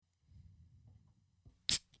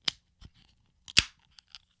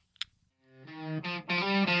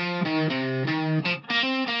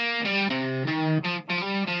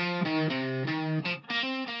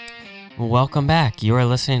welcome back. You are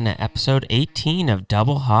listening to episode 18 of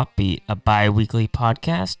Double Hop Beat, a bi-weekly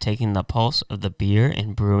podcast taking the pulse of the beer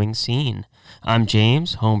and brewing scene. I'm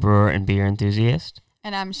James, home brewer and beer enthusiast.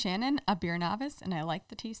 And I'm Shannon, a beer novice, and I like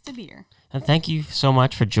the taste of beer. And thank you so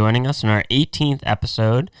much for joining us in our 18th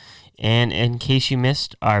episode. And in case you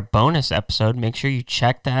missed our bonus episode, make sure you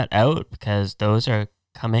check that out because those are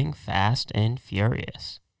coming fast and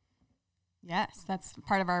furious. Yes, that's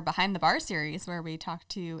part of our Behind the Bar series where we talk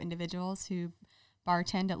to individuals who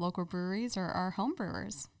bartend at local breweries or are home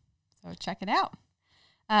brewers. So check it out.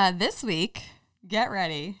 This week, get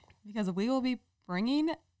ready because we will be bringing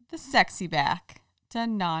the sexy back to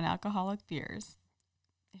non-alcoholic beers.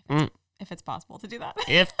 If it's possible to do that.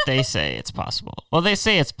 If they say it's possible. Well, they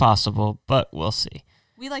say it's possible, but we'll see.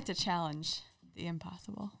 We like to challenge the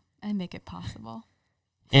impossible and make it possible.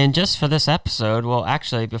 And just for this episode, well,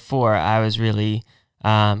 actually, before I was really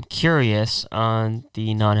curious on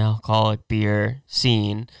the non-alcoholic beer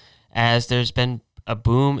scene, as there's been a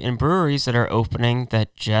boom in breweries that are opening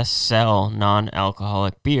that just sell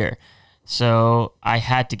non-alcoholic beer. So I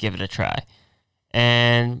had to give it a try.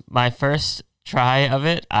 And my first try of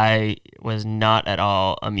it, I was not at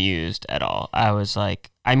all amused at all. I was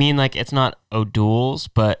like, it's not O'Doul's,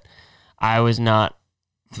 but I was not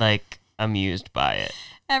amused by it.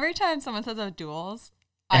 Every time someone says O'Doul's,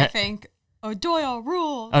 I think O'Doyle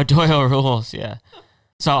rules. O'Doyle rules, yeah.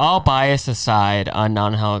 So all bias aside on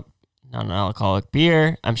non-alcoholic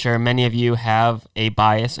beer, I'm sure many of you have a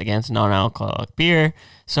bias against non-alcoholic beer,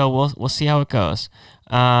 so we'll see how it goes.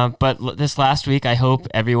 But this last week, I hope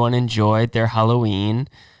everyone enjoyed their Halloween.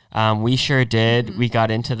 We sure did. Mm-hmm. We got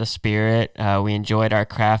into the spirit. We enjoyed our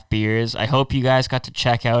craft beers. I hope you guys got to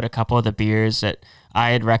check out a couple of the beers that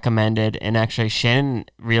I had recommended, and actually Shannon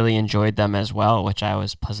really enjoyed them as well, which I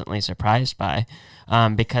was pleasantly surprised by,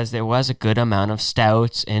 because there was a good amount of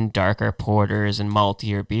stouts and darker porters and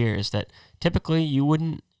maltier beers that typically you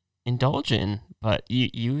wouldn't indulge in, but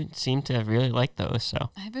you seem to really like those. So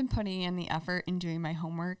I've been putting in the effort in doing my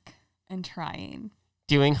homework and trying.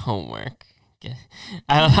 Doing homework.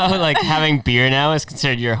 I love how having beer now is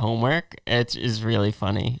considered your homework. It is really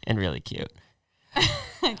funny and really cute.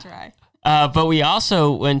 I try. But we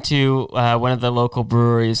also went to one of the local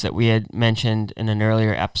breweries that we had mentioned in an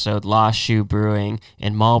earlier episode, Lost Shoe Brewing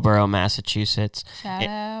in Marlborough, Massachusetts. Shout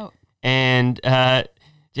out. And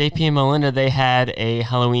JP and Melinda, they had a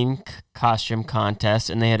Halloween costume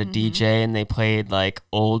contest, and they had a DJ, and they played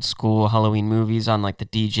old school Halloween movies on the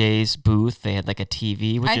DJ's booth. They had a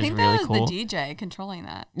TV, which is really cool. I think that was the DJ controlling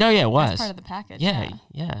that. No, yeah, it was. That's part of the package. Yeah,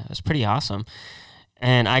 it was pretty awesome.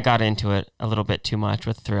 And I got into it a little bit too much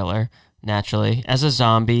with Thriller. Naturally, as a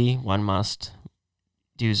zombie, one must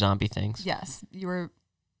do zombie things. Yes, you were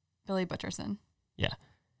Billy Butcherson. Yeah.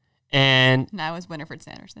 And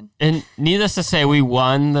And needless to say, we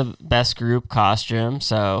won the best group costume,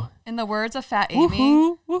 so... In the words of Fat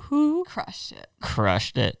Amy, woohoo.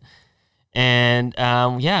 Crushed it. And,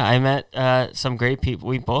 I met some great people.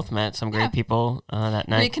 We both met some great people that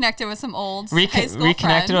night. Reconnected with some old high school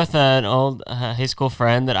Reconnected friends. with an old high school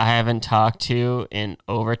friend that I haven't talked to in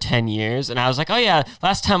over 10 years. And I was like, oh, yeah,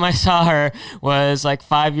 last time I saw her was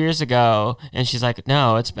 5 years ago. And she's like,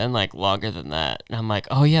 no, it's been longer than that. And I'm like,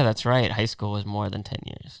 oh, yeah, that's right. High school was more than 10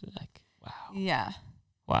 years. Wow. Yeah.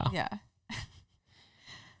 Wow. Yeah.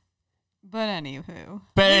 But anywho,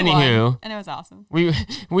 won, and it was awesome.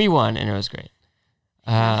 We won, and it was great.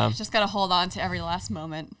 Just gotta hold on to every last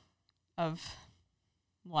moment of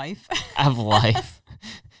life.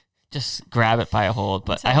 Just grab it by a hold.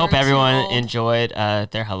 But I hope everyone enjoyed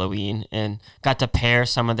their Halloween and got to pair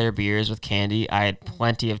some of their beers with candy. I had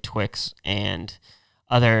plenty of Twix and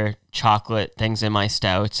other chocolate things in my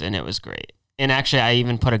stouts, and it was great. And actually, I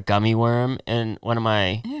even put a gummy worm in one of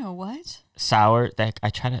my... Ew, what? Sour, I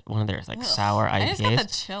tried one of their sour IPAs. I just got the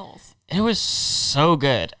chills. It was so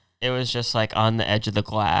good. It was just on the edge of the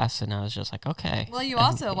glass, and I was just okay. Well, you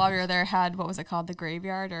also, while we were there, had, what was it called, the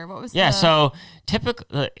graveyard, or what was so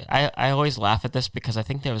typically, I always laugh at this because I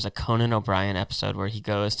think there was a Conan O'Brien episode where he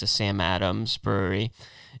goes to Sam Adams Brewery,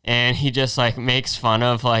 and he just makes fun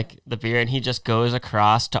of the beer, and he just goes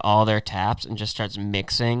across to all their taps and just starts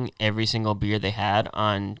mixing every single beer they had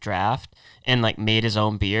on draft, and made his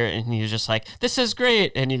own beer, and he was just this is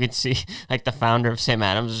great, and you could see the founder of Sam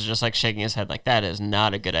Adams is just shaking his head that is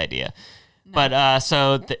not a good idea. No. But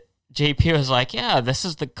so JP was yeah, this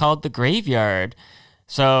is called the Graveyard,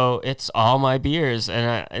 so it's all my beers,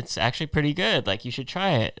 and it's actually pretty good, you should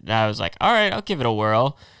try it. And I was all right, I'll give it a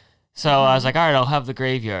whirl. So I was like, all right, I'll have the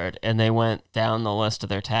Graveyard. And they went down the list of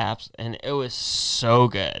their taps, and it was so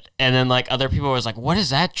good. And then, like, other people was like, what is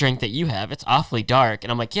that drink that you have? It's awfully dark.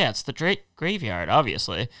 And I'm like, yeah, it's the Graveyard,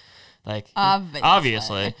 obviously. Like,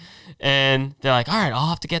 obviously. And they're like, all right, I'll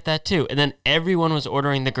have to get that too. And then everyone was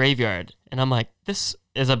ordering the Graveyard. And I'm like, this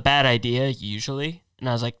is a bad idea, usually. And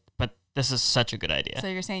I was like, but this is such a good idea. So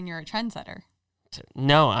you're saying you're a trendsetter?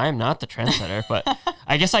 No, I'm not the trendsetter, but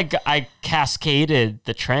I guess I cascaded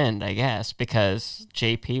the trend, I guess, because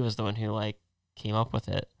JP was the one who like came up with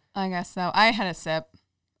it. I guess so. I had a sip.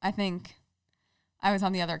 I think I was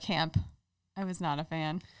on the other camp. I was not a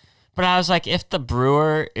fan. But I was like, if the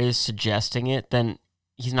brewer is suggesting it, then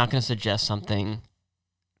he's not going to suggest something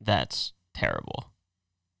that's terrible.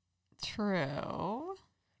 True.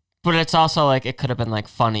 But it's also like, it could have been like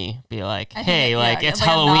funny, be like, hey, like it's like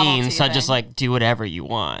Halloween, so just like do whatever you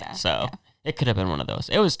want. Yeah, so it could have been one of those.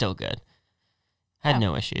 It was still good. Had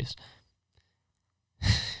no issues.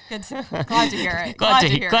 Good. Glad to hear it. Glad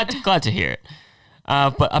to hear it.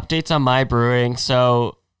 But updates on my brewing.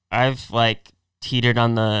 So I've like teetered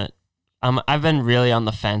on the, I've been really on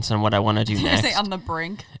the fence on what I want to do next. Say on the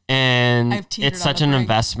brink. And it's such an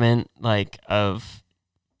investment, like of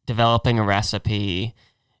developing a recipe.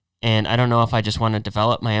 And I don't know if I just want to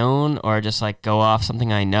develop my own or just like go off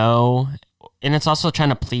something I know. And it's also trying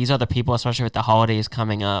to please other people, especially with the holidays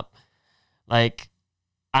coming up. Like,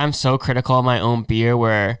 I'm so critical of my own beer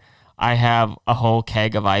where I have a whole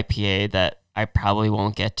keg of IPA that I probably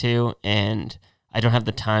won't get to, and I don't have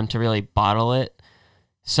the time to really bottle it.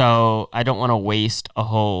 So I don't want to waste a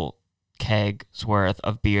whole keg's worth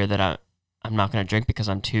of beer that I'm not going to drink because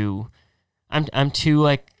I'm too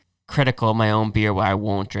like critical of my own beer where I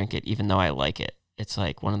won't drink it even though I like it. It's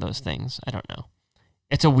like one of those things. I don't know.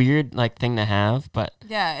 It's a weird like thing to have, but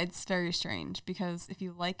yeah, it's very strange because if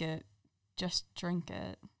you like it, just drink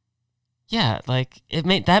it. Yeah, like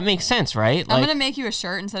that makes sense, right? I'm gonna make you a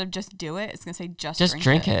shirt instead of just do it. It's gonna say just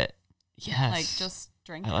drink it. Yes, like just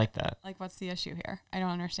drink. I like that. Like, what's the issue here? I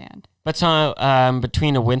don't understand. But so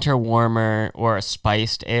between a winter warmer or a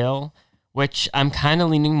spiced ale, which I'm kind of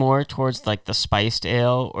leaning more towards like the spiced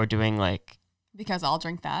ale or doing like because I'll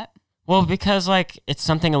drink that. Well, because like it's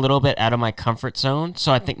something a little bit out of my comfort zone,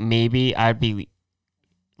 so I think maybe I'd be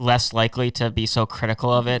less likely to be so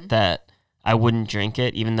critical of it that I wouldn't drink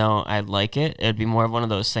it, even though I like it. It'd be more of one of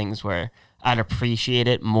those things where I'd appreciate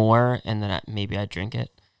it more, and then maybe I'd drink it.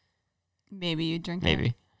 Maybe you drink it.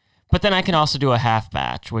 Maybe. But then I can also do a half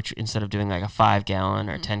batch, which instead of doing like a 5-gallon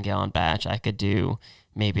or 10-gallon batch, I could do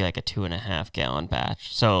maybe like a 2.5-gallon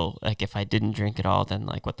batch. So like if I didn't drink it all, then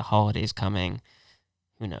like with the holidays coming,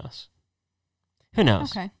 who knows? Who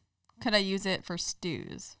knows? Okay. Could I use it for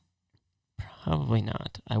stews? Probably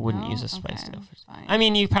not. I wouldn't use a spice ale. Fine. I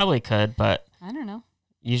mean, you probably could, but I don't know.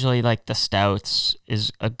 Usually like the stouts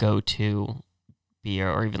is a go-to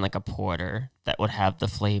beer, or even like a porter that would have the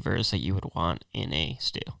flavors that you would want in a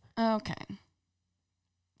stew. Okay.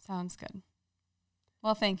 Sounds good.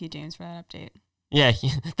 Well, thank you, James, for that update. Yeah,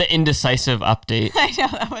 the indecisive update. I know,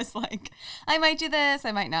 that was like, I might do this,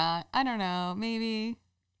 I might not. I don't know, maybe.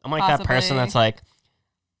 I'm like that person that's like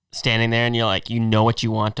standing there and you're like, you know what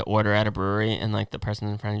you want to order at a brewery, and like the person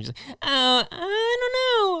in front of you is like, oh, I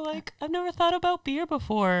don't know. Like, I've never thought about beer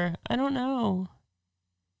before. I don't know.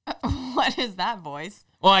 What is that voice?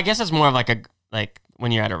 Well, I guess it's more of like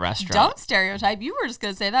when you're at a restaurant. Don't stereotype. You were just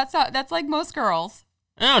gonna say that's like most girls.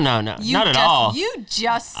 No, not at all. You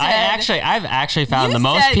just said. I've actually found the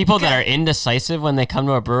most people that are indecisive when they come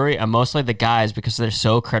to a brewery are mostly the guys, because they're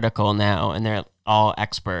so critical now and they're all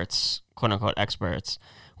experts, quote unquote experts,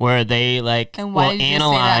 where they like and why will did you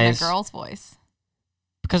analyze. say that in a girl's voice?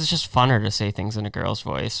 Because it's just funner to say things in a girl's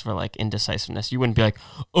voice for like indecisiveness. You wouldn't be like,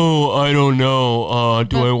 oh, I don't know.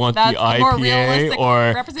 Do I want the IPA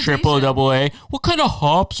or triple double A? What kind of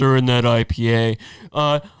hops are in that IPA?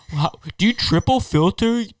 Do you triple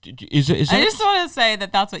filter? Is that? I just want to say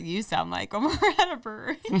that that's what you sound like when we're at a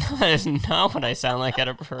brewery. That is not what I sound like at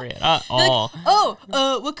a brewery at all.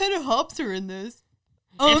 Like, what kind of hops are in this?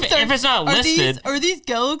 Oh, if it's not listed, are these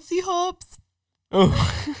Galaxy hops?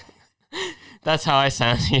 Oh. That's how I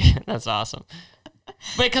sound here. That's awesome.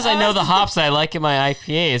 Because I know the hops that I like in my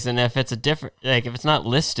IPAs, and if it's if it's not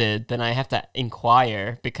listed, then I have to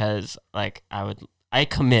inquire, because like I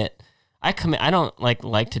commit. I don't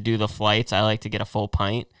like to do the flights. I like to get a full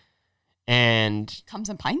pint, and comes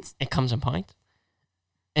in pints. It comes in pints,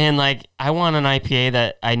 and like I want an IPA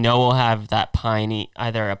that I know will have that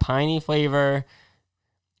either a piney flavor,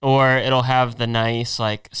 or it'll have the nice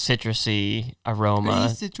like citrusy aroma. Are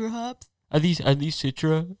these Citra hops? Are these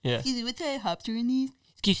Citra? Yeah. Excuse me, what kind of hops are in these?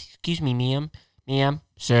 Excuse me, ma'am,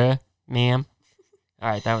 sir. ma'am. All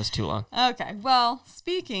right, that was too long. Okay. Well,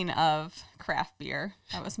 speaking of craft beer,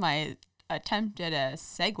 that was my attempt at a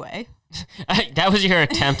segue. That was your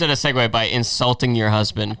attempt at a segue by insulting your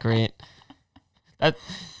husband. Great. That,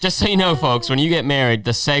 just so you know, folks, when you get married,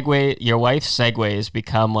 your wife's segues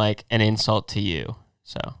become like an insult to you.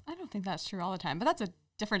 So I don't think that's true all the time, but that's a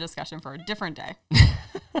different discussion for a different day.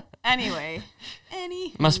 Anyway,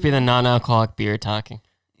 must be the non-alcoholic beer talking.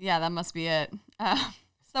 Yeah, that must be it.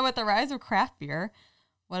 So with the rise of craft beer,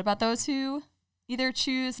 what about those who either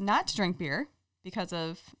choose not to drink beer because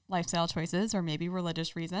of lifestyle choices or maybe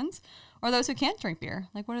religious reasons, or those who can't drink beer?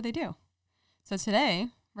 Like, what do they do? So today,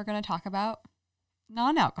 we're going to talk about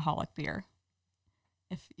non-alcoholic beer,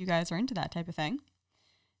 if you guys are into that type of thing.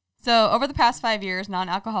 So over the past 5 years,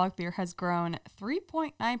 non-alcoholic beer has grown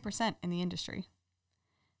 3.9% in the industry.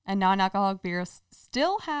 And non-alcoholic beers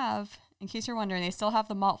still have, in case you're wondering, they still have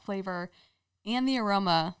the malt flavor and the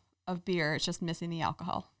aroma of beer. It's just missing the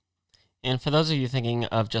alcohol. And for those of you thinking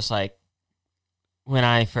of just like when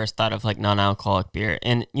I first thought of like non-alcoholic beer,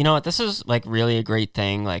 and you know what, this is like really a great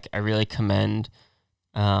thing. Like I really commend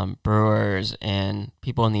brewers and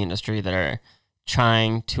people in the industry that are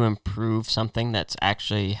trying to improve something that's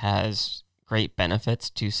actually has great benefits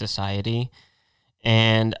to society.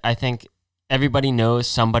 And I think everybody knows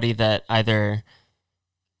somebody that either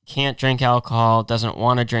can't drink alcohol, doesn't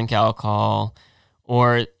want to drink alcohol,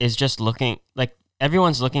 or is just looking, like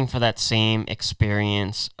everyone's looking for that same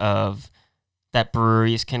experience of that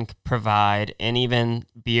breweries can provide, and even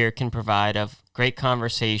beer can provide, of great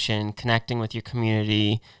conversation, connecting with your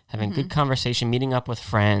community, having good conversation, meeting up with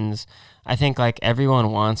friends. I think like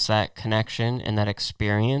everyone wants that connection and that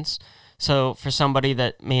experience. So for somebody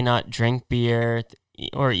that may not drink beer,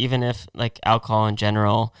 or even if like alcohol in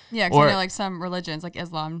general. Yeah, because I know like some religions like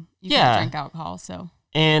Islam, you can't drink alcohol. So.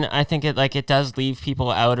 And I think it does leave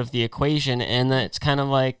people out of the equation, and it's kind of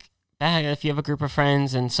like bad if you have a group of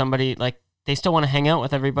friends and somebody like they still want to hang out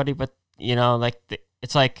with everybody, but you know like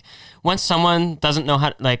it's like once someone doesn't know how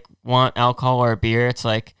to like want alcohol or a beer, it's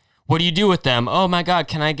like, what do you do with them? Oh my God,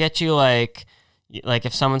 can I get you like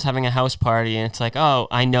if someone's having a house party and it's like, oh,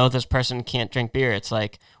 I know this person can't drink beer. It's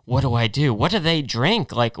like, what do I do? What do they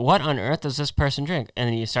drink? Like, what on earth does this person drink? And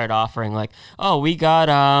then you start offering like, oh, we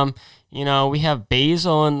got, we have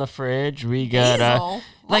basil in the fridge. We got, basil?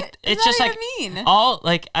 Like, it's just like mean? all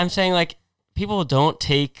like, I'm saying like people don't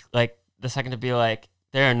take like the second to be like,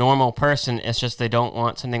 they're a normal person. It's just they don't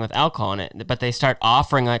want something with alcohol in it. But they start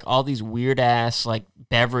offering like all these weird ass like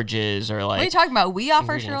beverages or like. What are you talking about? We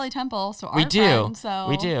offer Shirley Temple, so we do. Friend, so.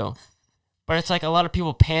 We do. But it's like a lot of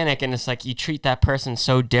people panic, and it's like you treat that person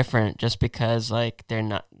so different just because like they're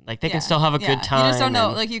not like they can still have a good time. You just don't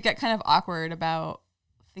know. Like you get kind of awkward about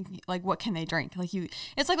thinking like what can they drink? Like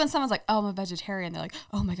it's like when someone's like, oh, I'm a vegetarian. They're like,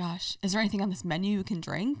 oh my gosh, is there anything on this menu you can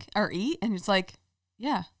drink or eat? And it's like,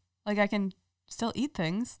 yeah, like I can still eat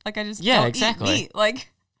things. Like I just don't eat meat.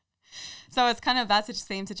 Like, so it's kind of that's the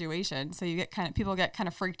same situation. So you get people get kind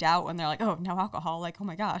of freaked out when they're like, oh, no alcohol. Like, oh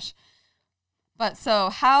my gosh. But so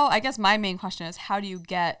I guess my main question is, how do you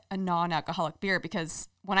get a non-alcoholic beer? Because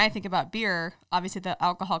when I think about beer, obviously the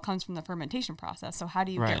alcohol comes from the fermentation process. So how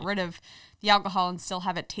do you get rid of the alcohol and still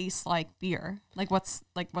have it taste like beer? Like what's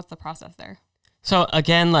the process there? So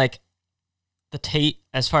again, like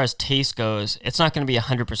as far as taste goes, it's not going to be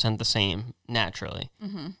 100% the same naturally.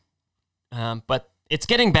 But it's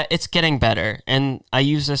getting better. And I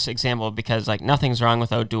use this example because like nothing's wrong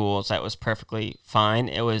with O'Doul's. That was perfectly fine.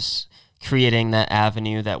 It was creating that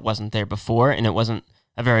avenue that wasn't there before, and it wasn't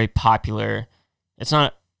a very popular, it's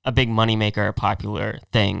not a big moneymaker or popular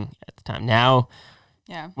thing at the time. Now,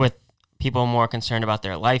 with people more concerned about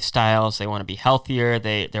their lifestyles, they want to be healthier,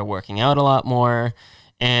 they're working out a lot more,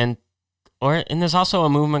 and there's also a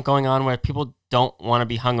movement going on where people don't want to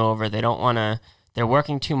be hungover, they're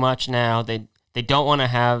working too much now, they don't want to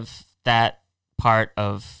have that part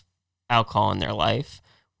of alcohol in their life,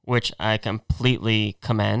 which I completely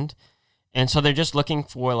commend. And so they're just looking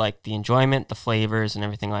for like the enjoyment, the flavors, and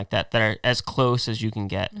everything like that are as close as you can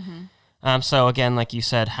get. So again, like you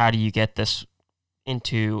said, how do you get this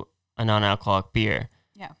into a non-alcoholic beer?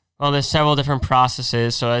 Yeah. Well, there's several different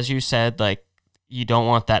processes. So as you said, like you don't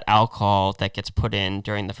want that alcohol that gets put in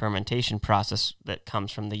during the fermentation process that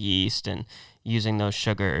comes from the yeast and using those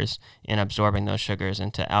sugars and absorbing those sugars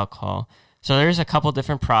into alcohol. So there's a couple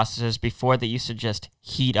different processes. Before they used to just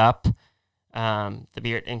heat up the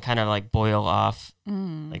beer and kind of like boil off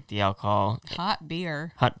like the alcohol. Hot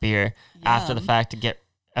beer. Yum. After the fact to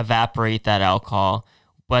evaporate that alcohol.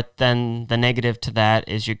 But then the negative to that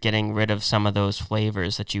is you're getting rid of some of those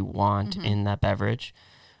flavors that you want in that beverage.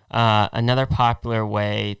 Another popular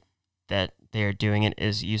way that they're doing it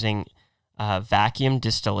is using vacuum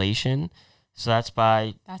distillation. So that's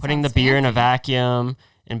by putting the beer in a vacuum,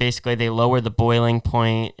 and basically they lower the boiling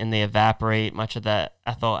point and they evaporate much of that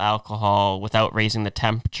ethyl alcohol without raising the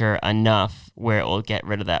temperature enough where it will get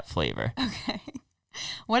rid of that flavor. Okay.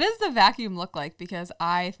 What does the vacuum look like? Because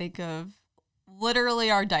I think of literally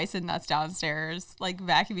our Dyson that's downstairs, like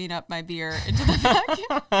vacuuming up my beer into the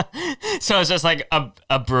vacuum. So it's just like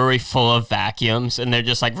a brewery full of vacuums, and they're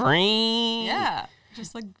just like, ring. Yeah,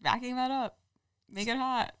 just like vacuum that up, make it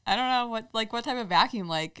hot. I don't know what type of vacuum,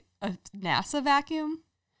 like a NASA vacuum.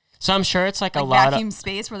 So I'm sure it's like a lot lot vacuum of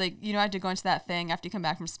space where they have to go into that thing after you come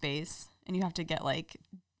back from space, and you have to get like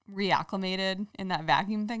reacclimated in that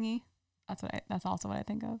vacuum thingy. That's also what I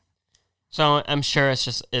think of. So I'm sure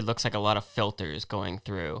it looks like a lot of filters going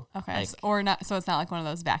through. Okay. Like, So it's not like one of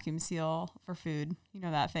those vacuum seal for food. You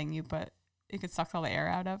know that thing it could suck all the air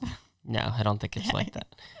out of. No, I don't think it's like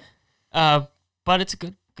that. But it's a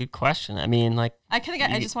good question. I mean, like I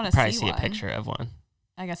just want to probably see a picture of one.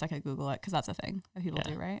 I guess I could Google it because that's a thing that people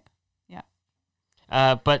do, right?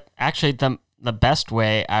 Yeah. But actually, the best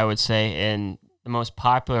way I would say, and the most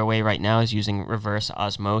popular way right now, is using reverse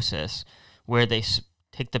osmosis, where they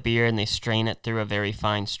take the beer and they strain it through a very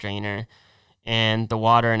fine strainer, and the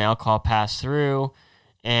water and alcohol pass through,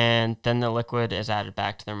 and then the liquid is added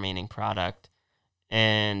back to the remaining product.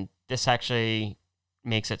 And this actually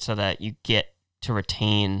makes it so that you get to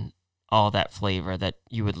retain all that flavor that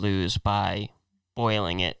you would lose by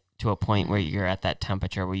boiling it to a point where you're at that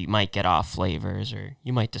temperature where you might get off flavors or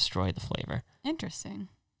you might destroy the flavor. Interesting.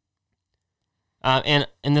 And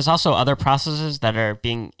there's also other processes that are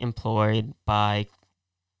being employed by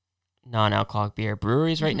non-alcoholic beer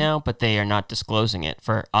breweries right now, but they are not disclosing it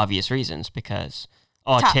for obvious reasons, because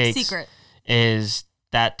all it takes secret is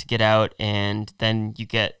that to get out, and then you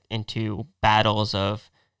get into battles of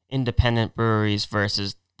independent breweries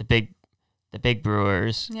versus the big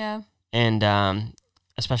brewers. Yeah. And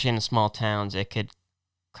especially in the small towns, it could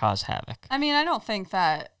cause havoc. I mean, I don't think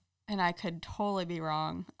that, and I could totally be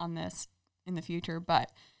wrong on this in the future,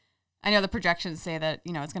 but I know the projections say that,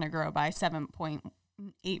 it's going to grow by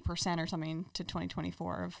 7.8% or something to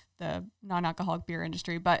 2024 of the non-alcoholic beer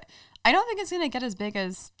industry, but I don't think it's going to get as big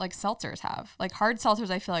as like seltzers have. Like hard seltzers,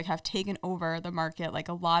 I feel like have taken over the market. Like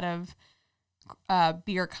a lot of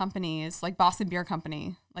beer companies, like Boston Beer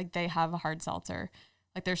Company, like they have a hard seltzer.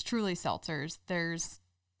 Like there's Truly seltzers. There's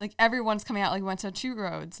like everyone's coming out. Like we went to Two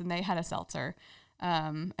Roads and they had a seltzer.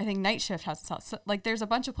 I think Night Shift has a seltzer. Like there's a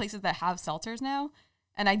bunch of places that have seltzers now,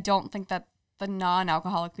 and I don't think that the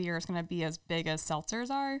non-alcoholic beer is going to be as big as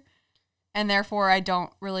seltzers are. And therefore, I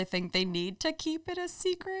don't really think they need to keep it a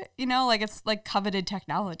secret. Like it's like coveted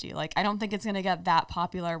technology. Like I don't think it's going to get that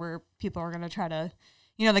popular where people are going to try to,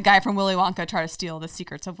 the guy from Willy Wonka try to steal the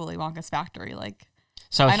secrets of Willy Wonka's factory. Like,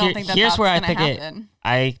 so I don't think here's where I think happen.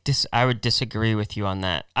 I would disagree with you on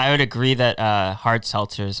that. I would agree that hard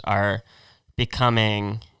seltzers are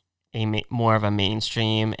becoming more of a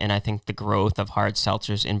mainstream, and I think the growth of hard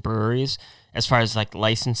seltzers in breweries, as far as like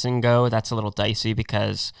licensing go, that's a little dicey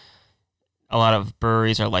because a lot of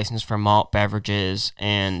breweries are licensed for malt beverages,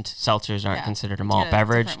 and seltzers aren't considered a malt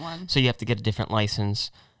beverage, so you have to get a different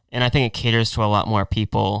license. And I think it caters to a lot more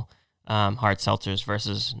people, hard seltzers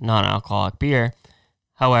versus non-alcoholic beer.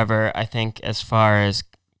 However, I think as far as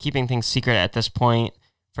keeping things secret at this point,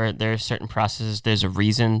 there are certain processes, there's a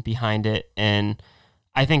reason behind it, and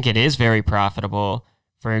I think it is very profitable.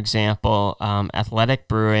 For example, Athletic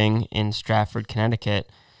Brewing in Stratford,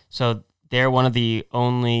 Connecticut. So they're one of the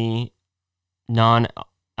only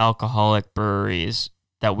non-alcoholic breweries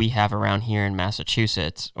that we have around here in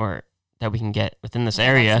Massachusetts, or that we can get within this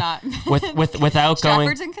area without going.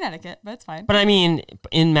 Stratford's in Connecticut, but it's fine. But I mean,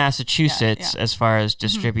 in Massachusetts, as far as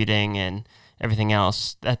distributing and everything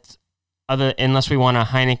else, that's unless we want a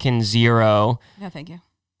Heineken Zero. No, thank you.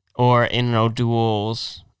 Or in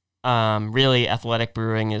O'Doul's. Really, Athletic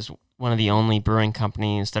Brewing is one of the only brewing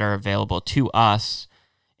companies that are available to us.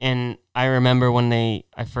 And I remember when I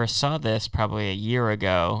first saw this probably a year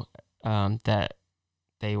ago, that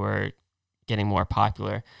they were getting more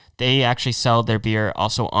popular. They actually sell their beer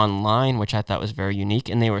also online, which I thought was very unique.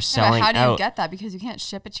 And they were selling out. How do you get that? Because you can't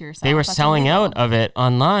ship it to yourself. They were selling out of it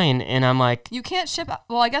online, and I'm like, you can't ship.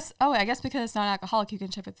 Well, I guess because it's non-alcoholic, you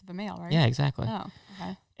can ship it through the mail, right? Yeah, exactly. Oh,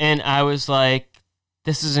 okay. And I was like,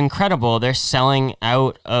 this is incredible. They're selling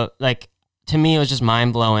out of, like, to me, it was just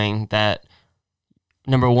mind blowing that,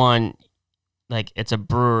 number one, like, it's a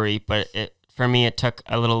brewery, but for me, it took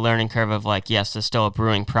a little learning curve of like, yes, there's still a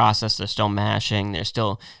brewing process. They're still mashing. They're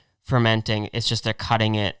still fermenting. It's just they're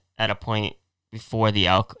cutting it at a point before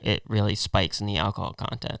it really spikes in the alcohol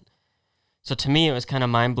content. So to me, it was kind of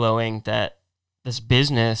mind blowing that this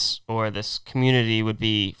business or this community would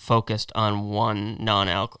be focused on one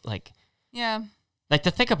non-alcohol, Yeah. like to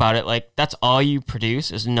think about it, like that's all you produce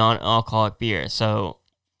is non-alcoholic beer. So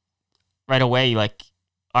right away, like,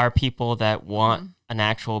 are people that want an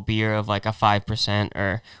actual beer of like a 5%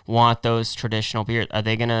 or want those traditional beers, are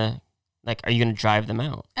you gonna drive them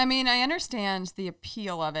out? I mean, I understand the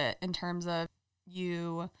appeal of it in terms of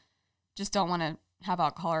you just don't want to have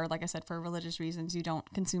alcohol, or like I said, for religious reasons, you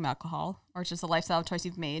don't consume alcohol, or it's just a lifestyle choice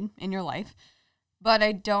you've made in your life. But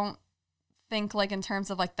I don't think, like, in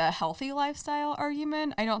terms of like the healthy lifestyle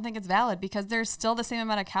argument, I don't think it's valid, because there's still the same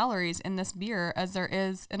amount of calories in this beer as there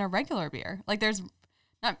is in a regular beer. Like, there's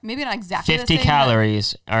maybe not exactly 50 the same,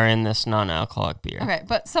 calories are in this non-alcoholic beer. Okay,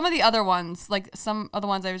 but some of the other ones, like some of the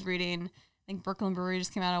ones I was reading, I think Brooklyn Brewery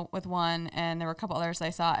just came out with one, and there were a couple others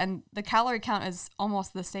I saw, and the calorie count is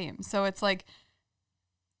almost the same. So it's like,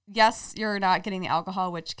 yes, you're not getting the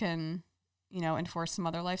alcohol, which can, enforce some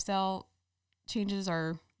other lifestyle changes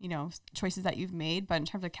or, choices that you've made. But in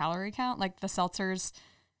terms of calorie count, like the seltzers,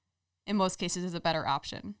 in most cases, is a better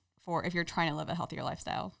option for if you're trying to live a healthier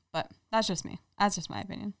lifestyle. But that's just me. That's just my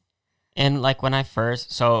opinion. And like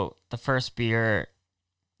the first beer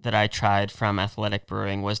that I tried from Athletic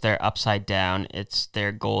Brewing was their Upside Down. It's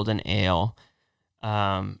their golden ale.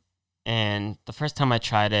 And the first time I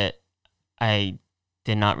tried it, I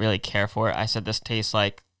did not really care for it. I said, this tastes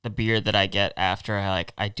like the beer that I get after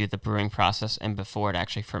I do the brewing process and before it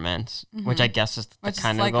actually ferments, which I guess is the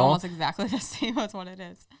kind of goal. Almost exactly the same as what it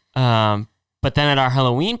is. But then at our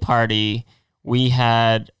Halloween party, we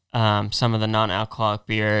had some of the non-alcoholic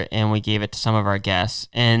beer, and we gave it to some of our guests,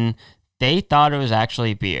 and they thought it was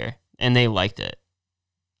actually beer, and they liked it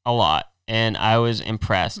a lot, and I was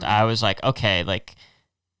impressed. Mm-hmm. I was like, okay, like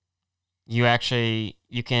it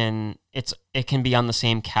can be on the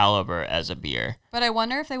same caliber as a beer. But I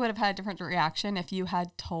wonder if they would have had a different reaction if you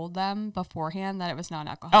had told them beforehand that it was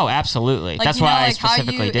non-alcoholic. Oh, absolutely. That's why I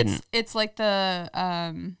specifically didn't. It's like the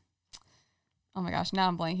oh my gosh, now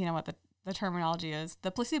I'm blanking on what the terminology is.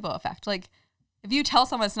 The placebo effect. Like, if you tell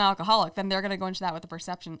someone it's non-alcoholic, then they're going to go into that with the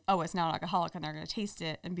perception, oh, it's non-alcoholic, and they're going to taste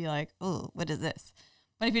it and be like, oh, what is this?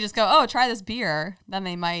 But if you just go, oh, try this beer, then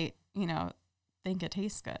they might, think it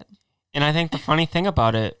tastes good. And I think the funny thing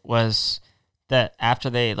about it was that after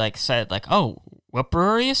they said oh, what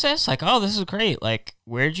brewery is this? Oh, this is great.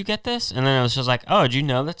 Where'd you get this? And then it was just oh, did you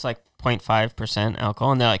know that's 0.5%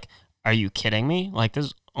 alcohol? And they're like, are you kidding me? This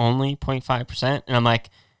is only 0.5%. And I'm like,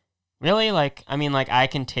 really? I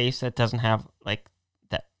can taste that it doesn't have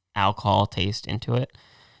that alcohol taste into it.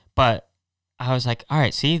 But I was like, all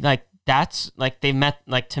right, see, that's they met,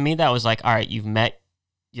 to me, that was all right, you've met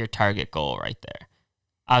your target goal right there.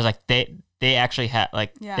 I was like, they actually had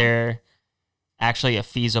they're actually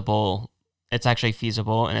it's actually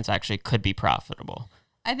feasible, and it's actually could be profitable.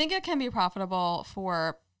 I think it can be profitable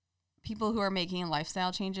for people who are making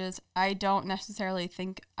lifestyle changes. I don't necessarily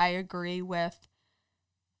think I agree with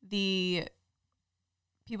the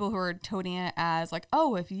people who are toting it as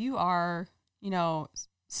oh, if you are,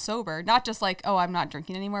 sober, not just oh, I'm not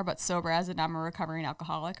drinking anymore, but sober as in I'm a recovering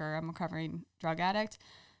alcoholic or I'm a recovering drug addict.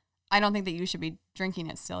 I don't think that you should be drinking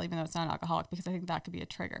it still, even though it's not alcoholic, because I think that could be a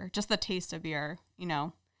trigger. Just the taste of beer,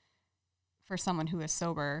 for someone who is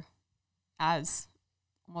sober as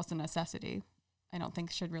almost a necessity, I don't think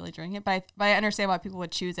should really drink it. But I understand why people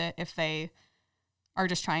would choose it if they are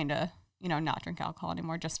just trying to, not drink alcohol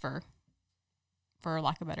anymore, just for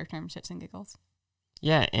lack of a better term, shits and giggles.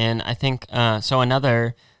 Yeah, and I think, so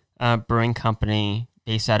another brewing company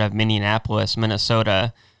based out of Minneapolis,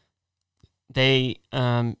 Minnesota, they,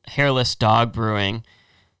 Hairless Dog Brewing,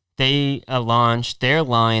 they launched their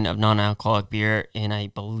line of non-alcoholic beer in, I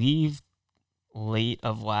believe, late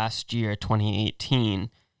of last year, 2018.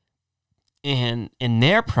 And in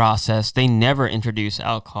their process, they never introduce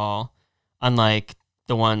alcohol, unlike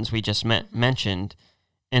the ones we just mentioned.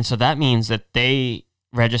 And so that means that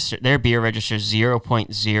their beer registers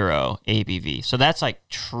 0.0 ABV. So that's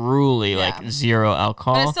truly zero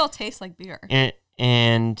alcohol. But it still tastes like beer.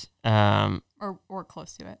 And or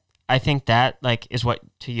close to it. I think that is what,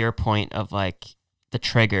 to your point of the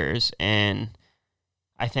triggers. And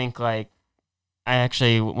I think I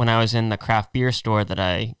actually, when I was in the craft beer store that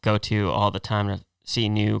I go to all the time to see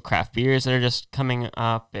new craft beers that are just coming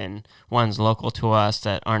up, and ones local to us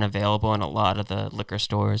that aren't available in a lot of the liquor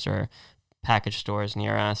stores or package stores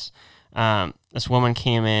near us. This woman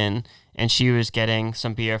came in and she was getting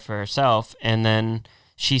some beer for herself, and then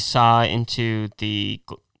she saw into the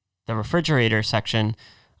refrigerator section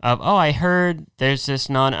of, oh, I heard there's this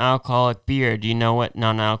non-alcoholic beer. Do you know what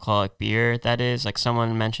non-alcoholic beer that is? Like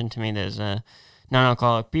someone mentioned to me there's a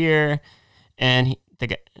non-alcoholic beer, and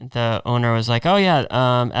the owner was like, oh yeah,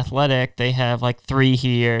 Athletic, they have like 3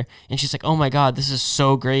 here. And she's like, oh my God, this is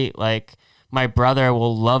so great. Like my brother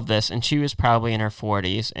will love this. And she was probably in her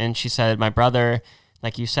 40s. And she said, my brother,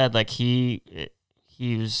 like you said, like he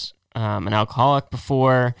was an alcoholic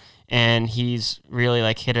before, and he's really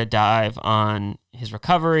like hit a dive on his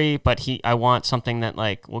recovery, but I want something that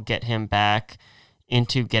like will get him back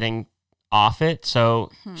into getting off it. So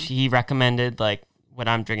he recommended like what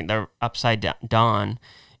I'm drinking, the Upside Dawn,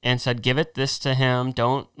 and said, give this to him.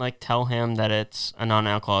 Don't like tell him that it's a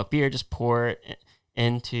non-alcoholic beer. Just pour it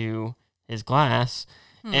into his glass.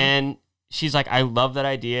 And she's like, I love that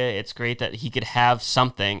idea. It's great that he could have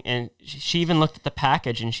something. And she even looked at the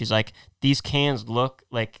package and she's like, these cans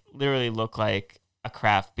literally look like a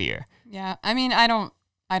craft beer. Yeah. I mean, I don't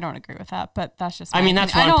agree with that, but that's just,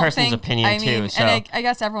 that's one person's opinion too. So and I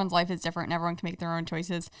guess everyone's life is different and everyone can make their own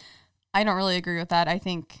choices. I don't really agree with that. I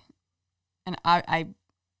think, and I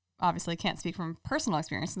obviously can't speak from personal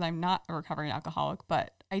experience because I'm not a recovering alcoholic,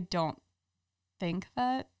 but I don't think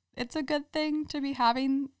that it's a good thing to be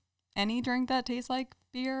having any drink that tastes like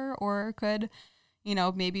beer or could,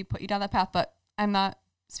 maybe put you down that path. But I'm not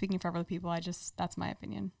speaking for other people. That's my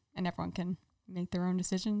opinion, and everyone can make their own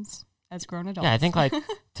decisions as grown adults. Yeah, I think like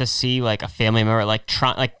to see like a family member like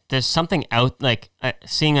try like there's something out like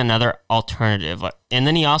seeing another alternative. And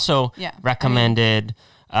then he also recommended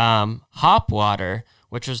hop water,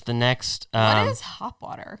 which was the next what is hop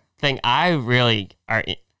water thing. I'm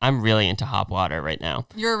really into hop water right now.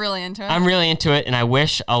 You're really into it? I'm really into it, and I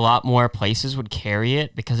wish a lot more places would carry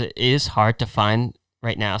it because it is hard to find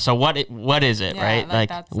right now. So what is it, right?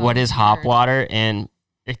 Like what is hop water? And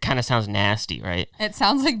it kind of sounds nasty, right? It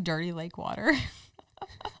sounds like dirty lake water.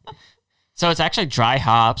 So it's actually dry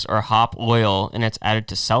hops or hop oil, and it's added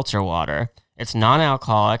to seltzer water. It's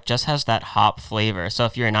non-alcoholic, just has that hop flavor. So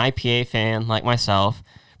if you're an IPA fan like myself,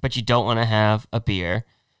 but you don't want to have a beer,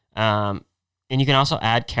 and you can also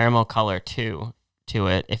add caramel color to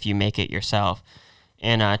it if you make it yourself.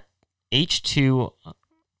 And H2OPS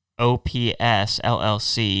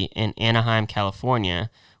LLC in Anaheim,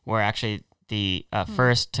 California, were actually the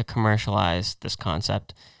first to commercialize this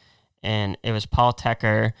concept. And it was Paul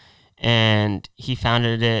Tecker, and he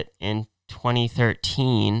founded it in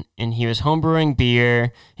 2013, and he was homebrewing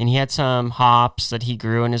beer, and he had some hops that he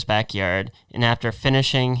grew in his backyard. And after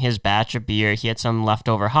finishing his batch of beer, he had some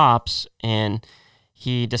leftover hops, and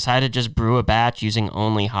he decided to just brew a batch using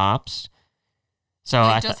only hops. So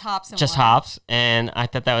just hops. Hops, and I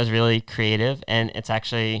thought that was really creative. And it's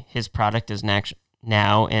actually his product is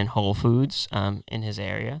now in Whole Foods in his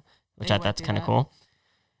area, which I thought that's kind of cool.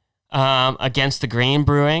 Against the Grain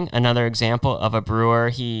Brewing, another example of a brewer,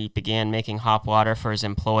 he began making hop water for his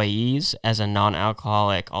employees as a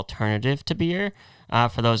non-alcoholic alternative to beer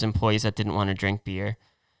for those employees that didn't want to drink beer.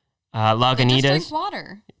 Lagunitas. Just drink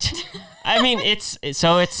water. I mean, it's.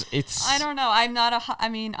 I don't know. I'm not an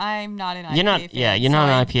IPA you're not, fan. Yeah, you're not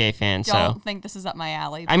an IPA fan, so. Don't think this is up my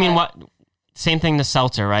alley. I mean, what? Same thing to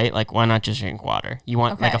seltzer, right? Like, why not just drink water? You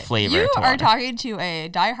want like a flavor. You to are water. Talking to a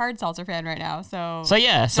diehard seltzer fan right now, so. So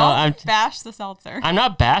yeah, don't bash the seltzer. I'm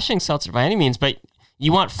not bashing seltzer by any means, but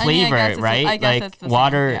you want flavor, right? I guess like it's the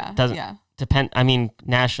water same. doesn't depend. I mean,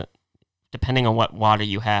 depending on what water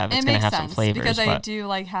you have, it's going to have some flavors. Because I do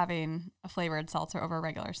like having a flavored seltzer over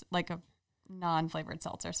regular, like a non-flavored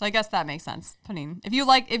seltzer. So I guess that makes sense. If you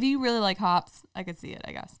really like hops, I could see it,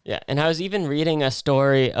 I guess. Yeah, and I was even reading a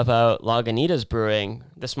story about Lagunitas Brewing.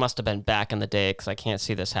 This must have been back in the day because I can't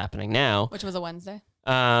see this happening now. Which was a Wednesday.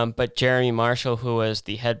 But Jeremy Marshall, who was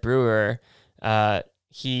the head brewer,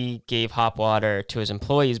 he gave hop water to his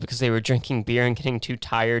employees because they were drinking beer and getting too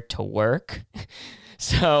tired to work.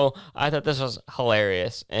 So I thought this was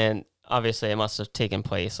hilarious, and obviously it must have taken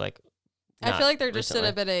place like. I feel like there just should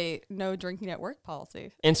have been a no drinking at work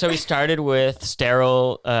policy. And so he started with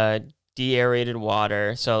sterile, de-aerated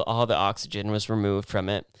water, so all the oxygen was removed from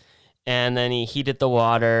it. And then he heated the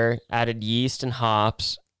water, added yeast and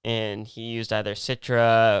hops, and he used either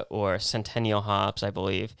Citra or Centennial hops, I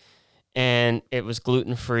believe. And it was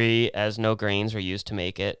gluten-free, as no grains were used to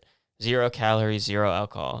make it. 0 calories, 0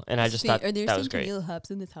 alcohol. And I just thought that was great. Are there Centennial hops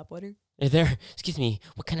in this hop water? Are there, excuse me,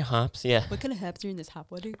 what kind of hops? Yeah. What kind of hops are in this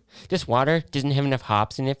hop water? This water doesn't have enough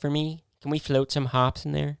hops in it for me. Can we float some hops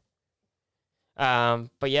in there?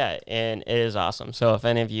 But yeah, and it is awesome. So if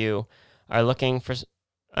any of you are looking for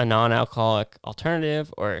a non-alcoholic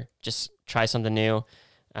alternative or just try something new,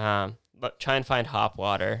 but try and find hop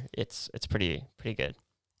water. It's pretty good.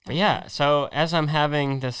 But yeah, so as I'm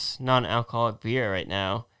having this non-alcoholic beer right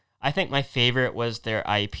now, I think my favorite was their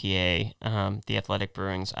IPA, the Athletic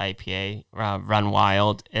Brewing's IPA, Run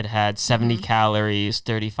Wild. It had 70 calories,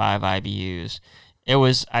 35 IBUs. It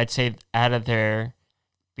was, I'd say, out of their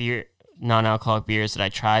beer, non-alcoholic beers that I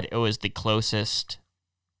tried, it was the closest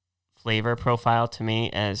flavor profile to me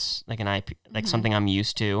as like an IP, like something I'm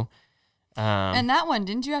used to. And that one,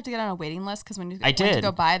 didn't you have to get on a waiting list? Because when you went did. to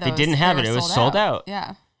go buy those, They didn't have it. It was sold out.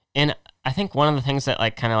 Yeah. And I think one of the things that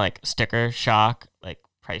like kind of like sticker shock, like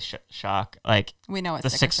price shock, like we know what the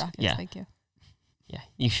sticker shock is. Yeah. Thank you. Yeah,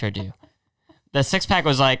 you sure do. The 6-pack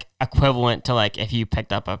was like equivalent to like if you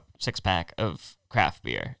picked up a 6-pack of craft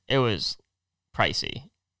beer. It was pricey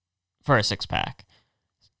for a 6-pack.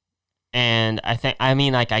 And I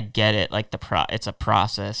mean, like I get it, like it's a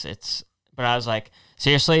process. But I was like,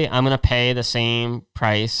 seriously, I'm gonna pay the same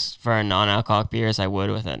price for a non-alcoholic beer as I would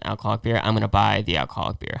with an alcoholic beer. I'm gonna buy the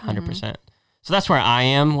alcoholic beer, 100%. So that's where I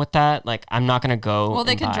am with that. Like, I'm not gonna go. Well,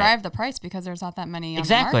 they can drive the price because there's not that many on the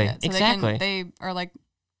market. So exactly. They are like,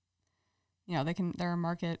 they're a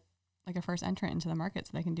market, like a first entrant into the market,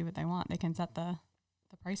 so they can do what they want. They can set the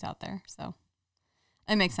price out there. So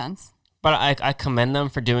it makes sense. But I commend them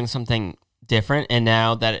for doing something different. And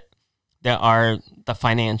now that there are the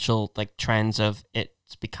financial like trends of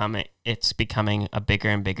it's becoming a bigger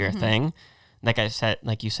and bigger thing.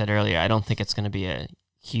 Like you said earlier, I don't think it's going to be a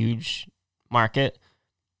huge market.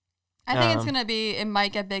 I think it's going to be, it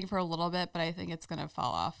might get big for a little bit, but I think it's going to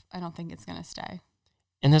fall off. I don't think it's going to stay.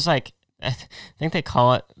 And there's like, I think they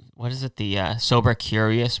call it, what is it? The sober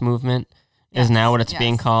curious movement is now what it's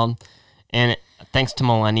being called. And thanks to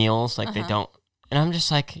millennials, like they don't, and I'm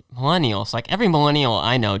just like, millennials, like every millennial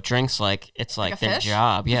I know drinks like it's like their fish?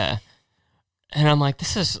 job. Yeah. And I'm like,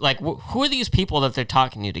 this is like, who are these people that they're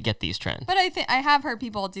talking to get these trends? But I have heard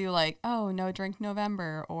people do like, oh, no drink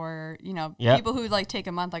November, or, people who like take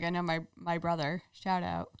a month. Like I know my brother, shout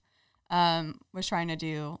out, was trying to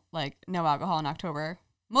do like no alcohol in October,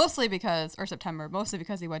 or September, mostly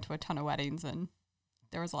because he went to a ton of weddings and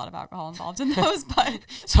there was a lot of alcohol involved in those. But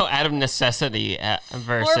so out of necessity versus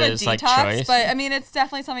more of a detox, like choice. But I mean, it's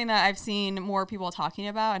definitely something that I've seen more people talking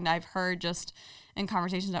about, and I've heard just in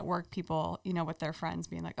conversations at work, people, with their friends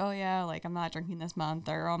being like, oh yeah, like I'm not drinking this month,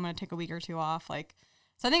 or I'm going to take a week or two off. Like,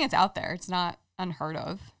 so I think it's out there. It's not unheard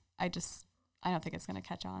of. I don't think it's going to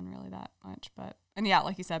catch on really that much. And yeah,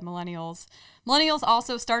 like you said, millennials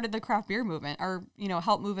also started the craft beer movement, or,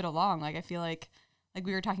 helped move it along. Like I feel like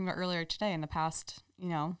we were talking about earlier today, in the past,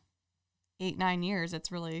 8-9 years,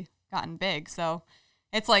 it's really gotten big. So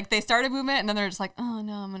it's like they started a movement and then they're just like, oh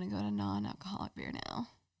no, I'm going to go to non-alcoholic beer now.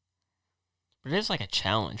 But it is like a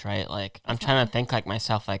challenge, right? Like I'm trying to think like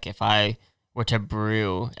myself, like if I were to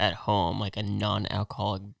brew at home, like a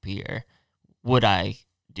non-alcoholic beer, would I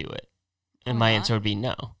do it? And my answer would be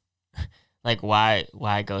no. Like why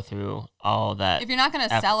go through all that? If you're not going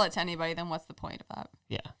to sell it to anybody, then what's the point of that?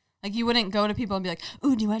 Yeah. Like you wouldn't go to people and be like,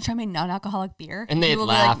 ooh, do you want to try my non-alcoholic beer? And they'd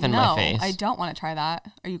laugh in my face. I don't want to try that.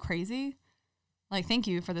 Are you crazy? Like, thank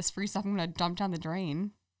you for this free stuff I'm going to dump down the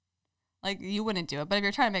drain. Like, you wouldn't do it. But if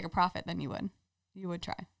you're trying to make a profit, then you would. You would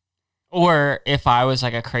try. Or if I was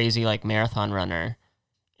like a crazy like marathon runner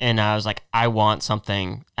and I was like, I want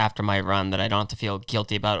something after my run that I don't have to feel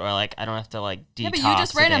guilty about, or like I don't have to like detox. Yeah, but you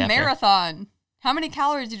just ran a marathon. How many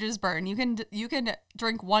calories did you just burn? You can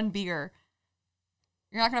drink one beer.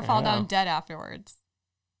 You're not going to fall down dead afterwards.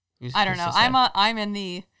 I don't know. I'm in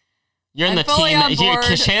the... You're in the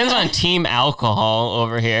team. Shannon's on team alcohol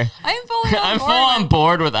over here. I'm fully on board. I'm full on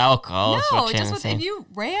board with alcohol. No, just if you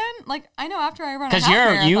ran, like I know after I run a half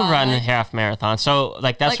marathon. Because you run a half marathon. So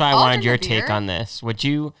like that's why I wanted your take on this. Would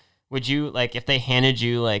you like if they handed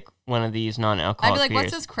you like one of these non-alcoholic beers? I'd be like,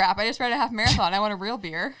 beers, what's this crap? I just ran a half marathon. I want a real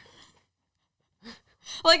beer.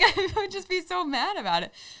 Like I would just be so mad about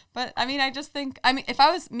it. But I mean, if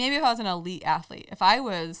I was an elite athlete, if I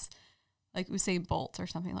was like Usain Bolt or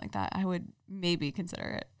something like that, I would maybe consider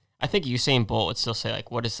it. I think Usain Bolt would still say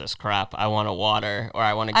like, what is this crap? I want a water, or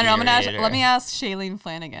I want a Gatorade. I don't know. Let me ask Shailene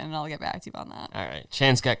Flanagan and I'll get back to you on that. All right.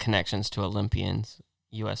 Shannon's got connections to Olympians,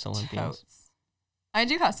 U.S. Olympians. Totes. I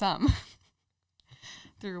do have some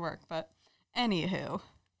through work, but anywho.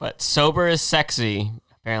 But sober is sexy,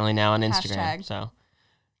 apparently now on Instagram. Hashtag. So.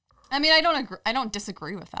 I mean, I don't agree. I don't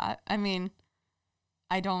disagree with that. I mean,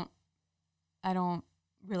 I don't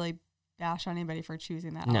really bash on anybody for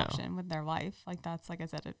choosing that option with their life. Like that's, like I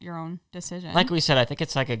said, your own decision. Like we said, I think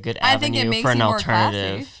it's like a good avenue for an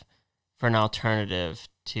alternative,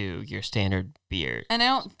 to your standard beer. And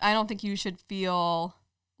I don't think you should feel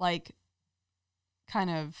like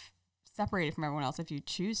kind of separated from everyone else if you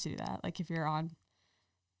choose to do that. Like if you're on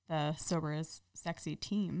the Sober is Sexy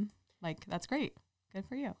team. Like, that's great. Good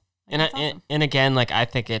for you. Like, And that's awesome. and again, like, I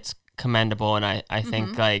think it's commendable, and I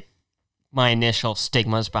think like my initial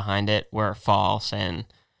stigmas behind it were false, and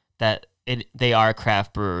that they are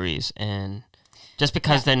craft breweries, and just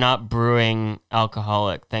because they're not brewing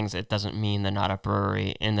alcoholic things, it doesn't mean they're not a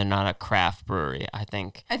brewery and they're not a craft brewery. I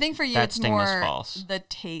think for you, that it's stigma's more false. the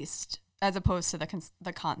taste as opposed to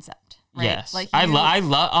the concept. Right? Yes. Like I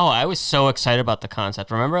love, I was so excited about the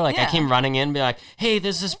concept. Remember, like, I came running in and be like, hey,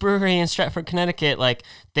 there's this brewery in Stratford, Connecticut. Like,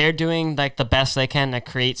 they're doing, like, the best they can to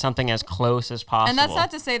create something as close as possible. And that's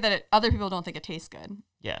not to say that other people don't think it tastes good.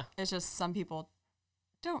 Yeah. It's just some people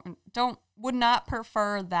would not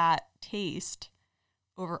prefer that taste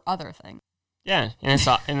over other things. Yeah, and it's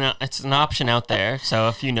an option out there. So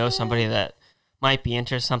if you know somebody that might be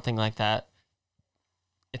into something like that,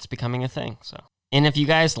 it's becoming a thing. So, and if you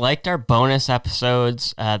guys liked our bonus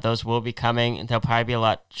episodes, those will be coming. They'll probably be a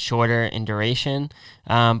lot shorter in duration.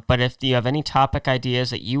 But if you have any topic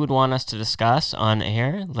ideas that you would want us to discuss on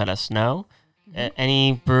air, let us know.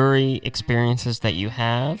 Any brewery experiences that you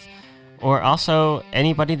have, or also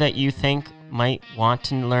anybody that you think might want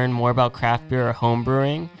to learn more about craft beer or home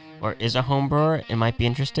brewing, or is a home brewer and might be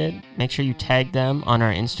interested, make sure you tag them on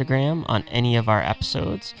our Instagram on any of our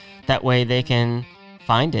episodes. That way they can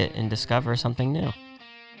find it and discover something new.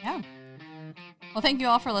 Yeah. Well, thank you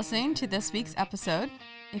all for listening to this week's episode.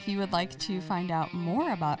 If you would like to find out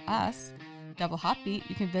more about us, Double Hop Beat,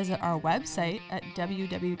 you can visit our website at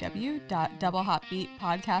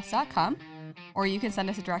www.doublehopbeatpodcast.com, or you can send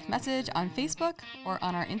us a direct message on Facebook or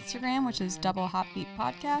on our Instagram, which is Double Hop Beat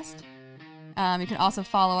Podcast. You can also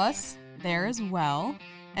follow us there as well.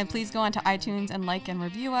 And please go onto iTunes and like and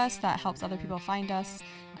review us. That helps other people find us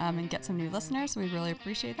and get some new listeners. So we'd really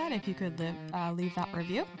appreciate that if you could leave that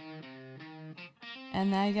review.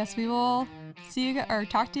 And I guess we will see you or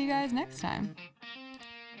talk to you guys next time.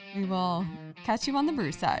 We will catch you on the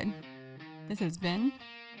brew side. This has been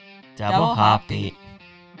Double Hop Beat.